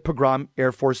God's word at Pagram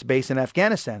Air Force Base in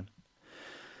Afghanistan.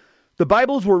 The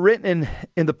Bibles were written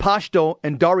in the Pashto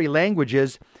and Dari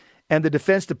languages, and the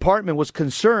Defense Department was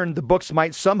concerned the books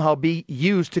might somehow be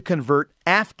used to convert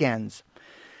Afghans.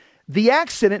 The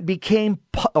incident became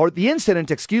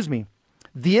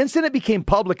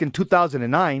public in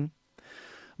 2009.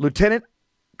 Lieutenant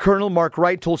Colonel Mark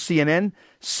Wright told CNN,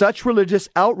 such religious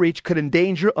outreach could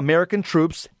endanger American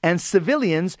troops and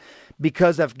civilians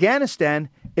because Afghanistan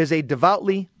is a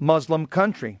devoutly Muslim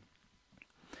country.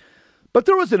 But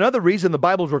there was another reason the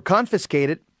Bibles were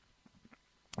confiscated.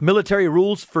 Military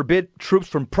rules forbid troops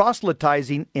from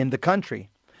proselytizing in the country.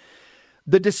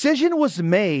 The decision was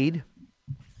made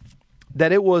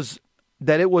that it was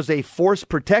a force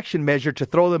protection measure to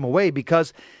throw them away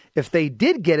because if they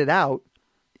did get it out,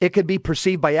 it could be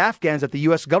perceived by Afghans that the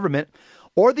U.S. government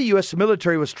or the U.S.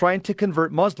 military was trying to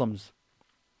convert Muslims,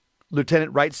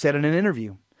 Lieutenant Wright said in an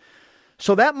interview.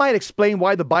 So that might explain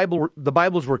why the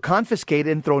Bibles were confiscated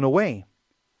and thrown away.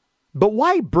 But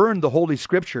why burn the Holy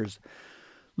Scriptures?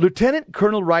 Lieutenant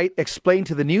Colonel Wright explained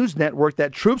to the news network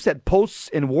that troops at posts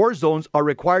in war zones are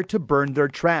required to burn their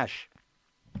trash.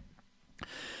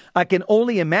 I can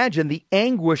only imagine the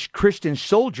anguished Christian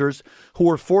soldiers who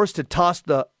were forced to toss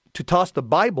the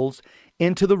Bibles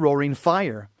into the roaring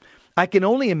fire. I can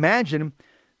only imagine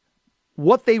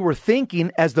what they were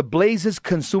thinking as the blazes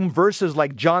consumed verses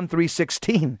like John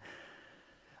 3:16.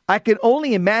 I can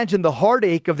only imagine the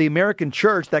heartache of the American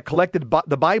church that collected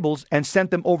the Bibles and sent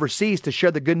them overseas to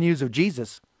share the good news of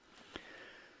Jesus.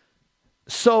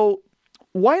 So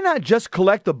why not just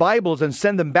collect the Bibles and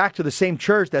send them back to the same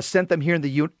church that sent them here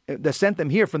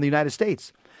from the United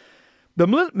States? The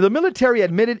military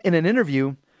admitted in an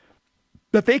interview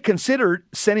that they considered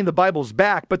sending the Bibles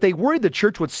back, but they worried the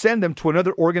church would send them to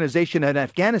another organization in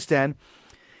Afghanistan,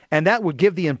 and that would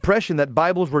give the impression that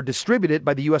Bibles were distributed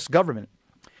by the U.S. government.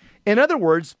 In other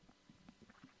words,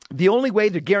 the only way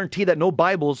to guarantee that no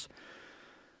Bibles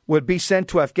would be sent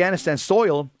to Afghanistan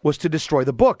soil was to destroy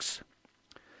the books.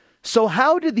 So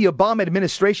how did the Obama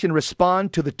administration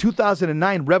respond to the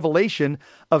 2009 revelation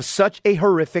of such a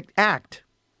horrific act?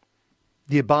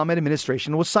 The Obama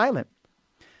administration was silent.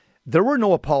 There were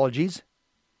no apologies,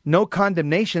 no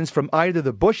condemnations from either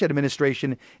the Bush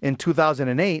administration in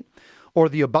 2008 or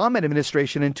the Obama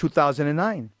administration in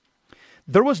 2009.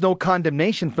 There was no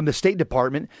condemnation from the State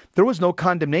Department. There was no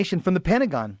condemnation from the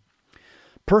Pentagon.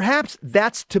 Perhaps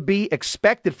that's to be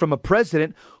expected from a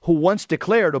president who once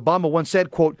declared, Obama once said,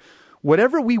 quote,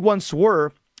 "Whatever we once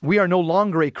were, we are no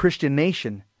longer a Christian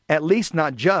nation, at least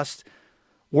not just.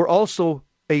 We're also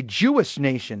a Jewish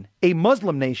nation, a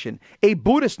Muslim nation, a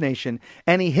Buddhist nation,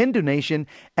 and a Hindu nation,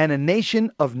 and a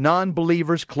nation of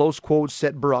non-believers," close quote,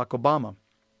 said Barack Obama.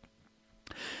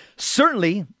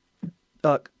 Certainly,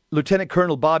 Lieutenant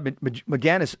Colonel Bob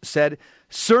McGinnis said,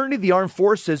 certainly the armed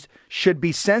forces should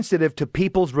be sensitive to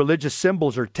people's religious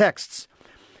symbols or texts.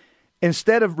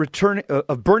 Instead of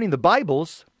burning the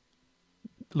Bibles,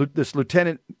 this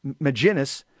Lieutenant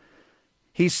McGinnis,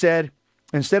 he said,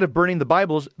 instead of burning the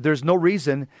Bibles, there's no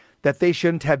reason that they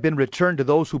shouldn't have been returned to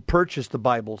those who purchased the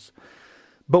Bibles.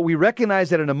 But we recognize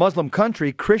that in a Muslim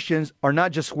country, Christians are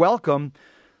not just welcome,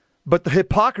 but the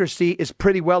hypocrisy is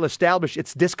pretty well established.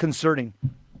 It's disconcerting.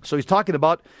 So he's talking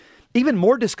about, even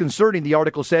more disconcerting, the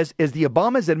article says, is the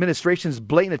Obama's administration's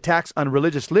blatant attacks on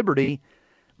religious liberty,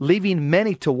 leaving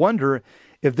many to wonder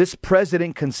if this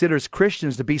president considers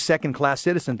Christians to be second-class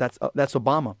citizens. That's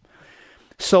Obama.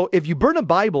 So if you burn a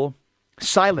Bible,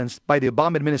 silenced by the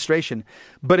Obama administration,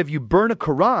 but if you burn a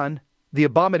Quran, the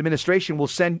Obama administration will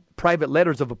send private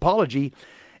letters of apology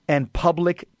and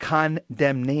public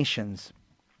condemnations.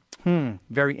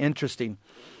 Very interesting.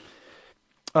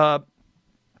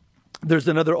 There's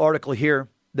another article here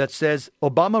that says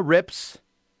Obama rips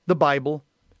the Bible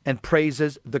and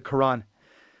praises the Quran.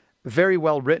 Very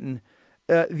well written.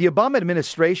 The Obama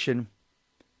administration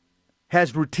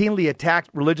has routinely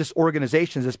attacked religious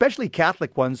organizations, especially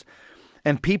Catholic ones,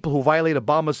 and people who violate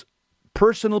Obama's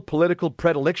personal political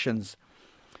predilections.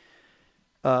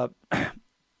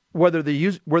 Whether they're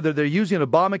using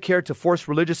Obamacare to force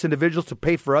religious individuals to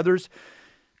pay for others,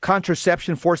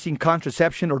 forcing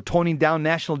contraception, or toning down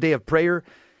National Day of Prayer,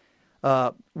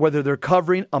 whether they're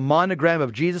covering a monogram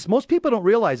of Jesus. Most people don't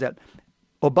realize that.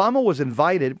 Obama was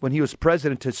invited when he was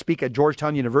president to speak at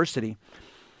Georgetown University.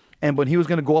 And when he was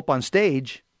going to go up on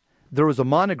stage, there was a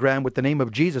monogram with the name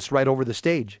of Jesus right over the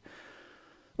stage.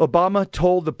 Obama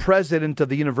told the president of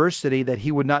the university that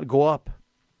he would not go up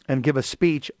and give a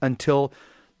speech until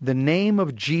the name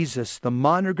of Jesus, the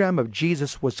monogram of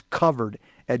Jesus, was covered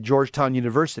at Georgetown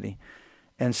University.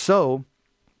 And so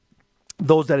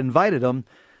those that invited him,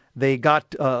 they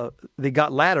got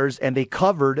ladders and they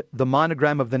covered the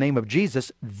monogram of the name of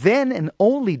Jesus. Then and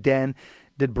only then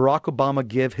did Barack Obama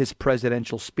give his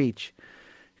presidential speech.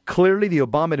 Clearly, the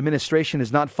Obama administration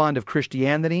is not fond of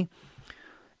Christianity.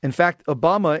 In fact,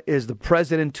 Obama is the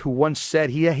president who once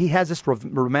said he has this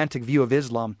romantic view of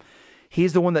Islam.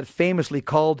 He's the one that famously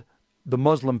called the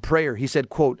Muslim prayer. He said,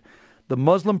 quote, "The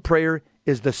Muslim prayer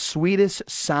is the sweetest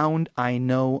sound I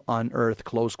know on earth,"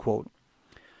 close quote.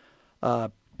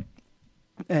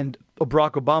 And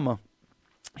Barack Obama,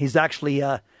 he's actually,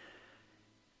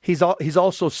 he's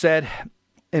also said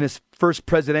in his first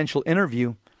presidential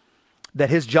interview that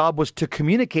his job was to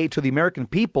communicate to the American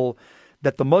people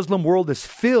that the Muslim world is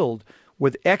filled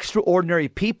with extraordinary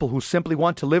people who simply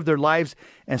want to live their lives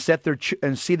and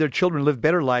see their children live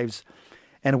better lives.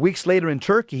 And weeks later in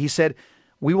Turkey, he said,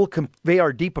 "We will convey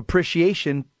our deep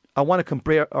appreciation. I want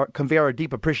to convey our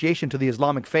deep appreciation to the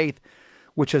Islamic faith,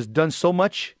 which has done so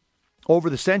much over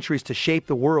the centuries to shape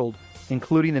the world,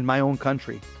 including in my own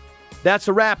country." That's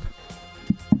a wrap.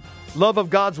 Love of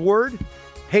God's word,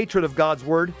 hatred of God's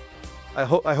word. I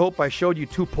hope I showed you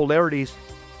two polarities.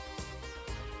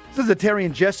 This is the Terry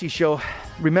and Jesse Show.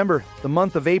 remember, the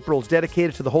month of April is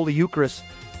dedicated to the Holy Eucharist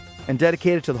and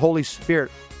dedicated to the Holy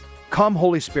Spirit. Come,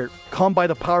 Holy Spirit, come by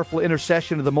the powerful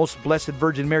intercession of the most blessed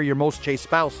Virgin Mary, your most chaste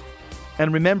spouse.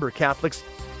 And remember, Catholics,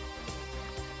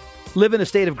 live in a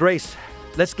state of grace.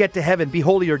 Let's get to heaven. Be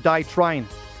holy or die trying.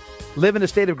 Live in a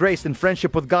state of grace in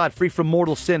friendship with God, free from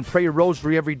mortal sin. Pray your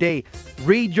rosary every day.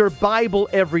 Read your Bible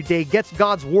every day. Get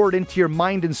God's word into your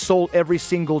mind and soul every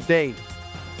single day.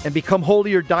 And become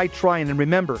holy or die trying. And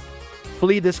remember,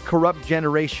 flee this corrupt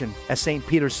generation, as St.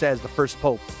 Peter says, the first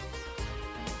pope.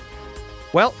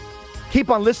 Well, keep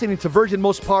on listening to Virgin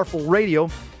Most Powerful Radio.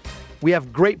 We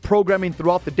have great programming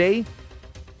throughout the day.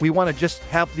 We want to just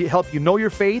help you know your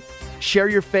faith, share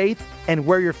your faith, and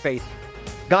wear your faith.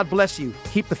 God bless you.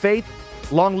 Keep the faith.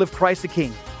 Long live Christ the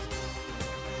King.